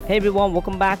Hey everyone,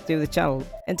 welcome back to the channel.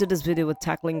 In today's video, we're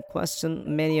tackling a question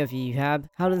many of you have: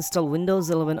 how to install Windows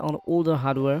 11 on older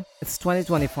hardware. It's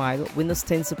 2025, Windows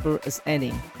 10 support is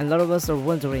ending, and a lot of us are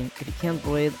wondering if you can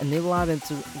breathe a new life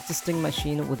into existing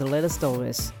machine with the latest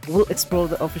OS. We'll explore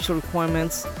the official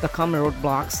requirements, the common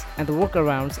roadblocks, and the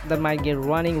workarounds that might get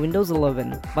running Windows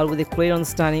 11, but with a clear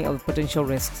understanding of the potential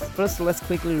risks. First, let's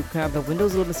quickly recap the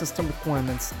Windows 11 system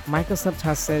requirements. Microsoft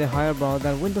has set a higher bar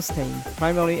than Windows 10,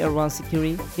 primarily around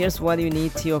security. Here's what you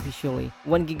need to officially: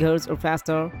 1 GHz or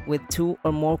faster with 2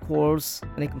 or more cores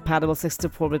and a compatible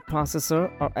 64-bit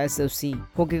processor or SoC,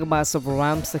 4 GB of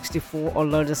RAM, 64 or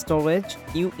larger storage,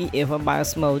 UEFI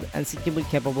BIOS mode and security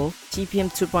capable, TPM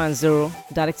 2.0,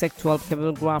 DirectX 12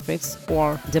 capable graphics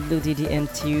or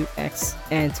WDDM2X,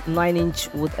 and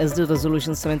 9-inch with SD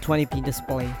resolution 720p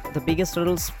display. The biggest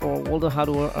hurdles for older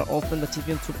hardware are often the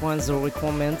TPM 2.0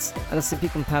 requirements and the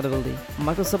CPU compatibility.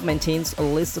 Microsoft maintains a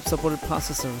list of supported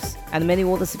processors, and many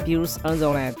older CPUs aren't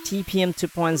on it. TPM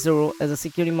 2.0 is a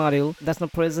security module that's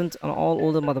not present on all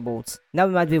older motherboards. Now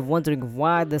you might be wondering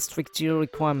why the stricter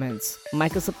requirements.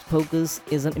 Microsoft's focus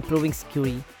is on improving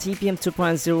security. TPM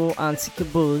 2.0 and Secure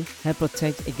Boot help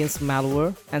protect against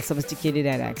malware and sophisticated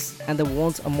attacks, and they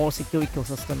want a more secure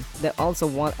ecosystem. They also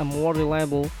want a more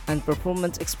reliable and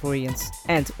performant experience,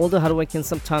 and older hardware can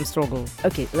sometimes struggle.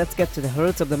 Okay, let's get to the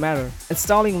heart of the matter.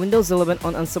 Installing Windows 11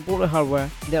 on unsupported hardware,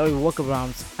 there are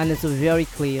workarounds, and it's very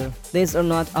clear. These are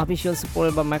not officially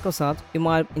supported by Microsoft. You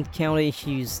might encounter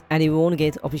issues, and you won't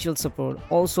get official support.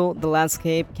 Also, the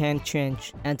landscape can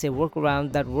change, and a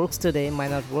workaround that works today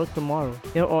might not work tomorrow.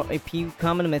 Here are a few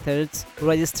common methods.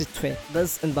 Registry tweak.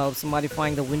 This involves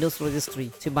modifying the Windows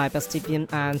registry to bypass TPM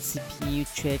and CPU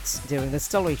checks during the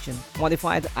installation.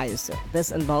 Modified ISO.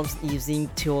 This involves using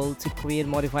tool to create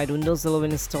modified Windows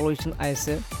 11 installation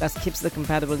ISO that skips the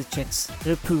compatibility checks.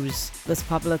 Repose. This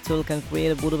popular tool can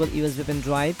create a bootable USB pen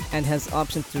drive and has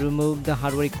options to remove the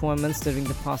hardware requirements during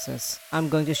the process. I'm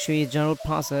going to show you a general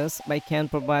process, but I can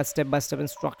provide step-by-step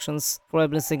instructions for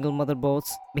every single motherboard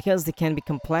because they can be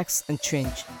complex and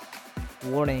change.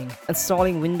 Warning: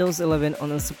 installing Windows 11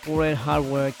 on unsupported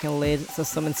hardware can lead to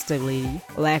system instability,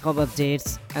 lack of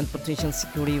updates, and potential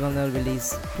security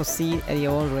vulnerabilities. Proceed at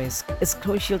your own risk. It's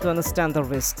crucial to understand the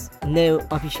risks. No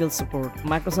official support.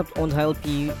 Microsoft won't help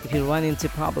you if you run into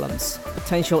problems.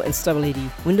 Potential instability.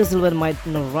 Windows 11 might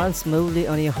not run smoothly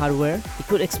on your hardware. You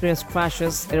could experience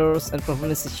crashes, errors, and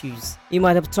performance issues. You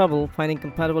might have trouble finding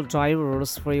compatible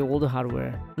drivers for your older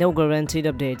hardware. No guaranteed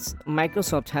updates.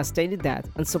 Microsoft has stated that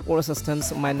unsupported systems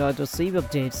might not receive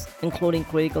updates, including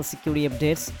critical security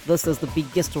updates. This is the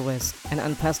biggest risk. An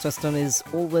unpatched system is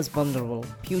always vulnerable.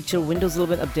 Future Windows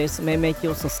 11 updates may make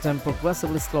your system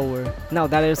progressively slower. Now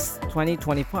that is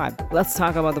 2025. Let's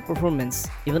talk about the performance.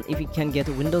 Even if you can get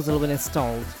Windows 11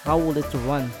 installed, how will it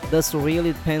run? This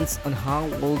really depends on how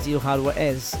old your hardware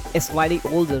is. A slightly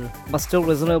older but still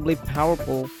reasonably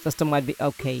powerful system might be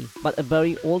okay, but a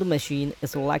very old machine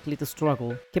is likely to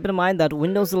struggle. Keep in mind that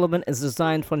Windows 11 is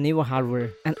designed for newer hardware,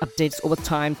 and updates over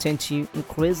time tend to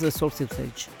increase resource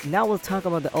usage. Now we'll talk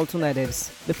about the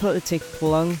alternatives. Before we take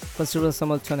long, consider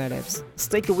some alternatives.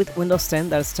 Stick with Windows 10,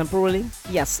 that is temporarily.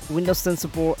 Yes, Windows 10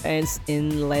 support ends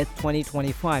in late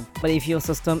 2025, but if your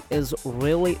system is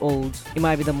really old, it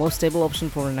might be the most stable option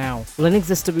for now. Linux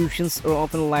distributions are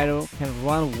often lighter, can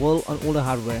run well on older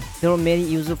hardware. There are many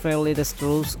user-friendly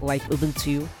distros like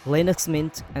Ubuntu, Linux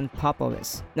Mint, and Pop!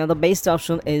 OS. Now the best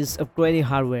option is upgrading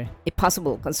hardware. If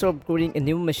possible, consider upgrading a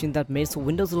new machine that meets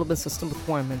Windows 11 system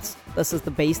requirements. This is the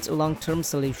best long-term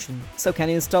solution. So can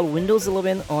you install Windows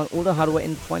 11 on older hardware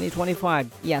in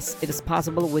 2025? Yes, it is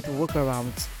possible with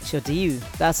workarounds. So do you?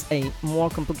 That's a more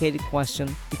complicated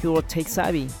question. If you are tech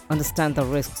savvy, understand the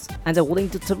risks, and are willing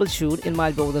to troubleshoot, it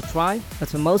might be worth a try. But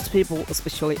for most people,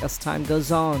 especially as time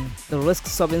goes on, the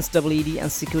risks of instability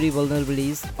and security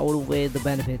vulnerabilities outweigh the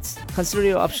benefits. Consider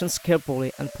your options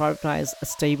carefully and prioritize a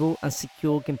stable and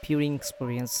secure computing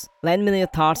experience. Let me know your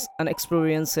thoughts and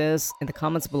experiences in the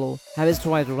comments below. Have you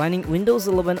tried running Windows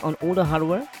 11 on older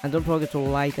hardware? And don't forget to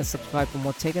like and subscribe for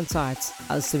more tech insights.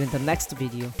 I'll see you in the next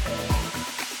video.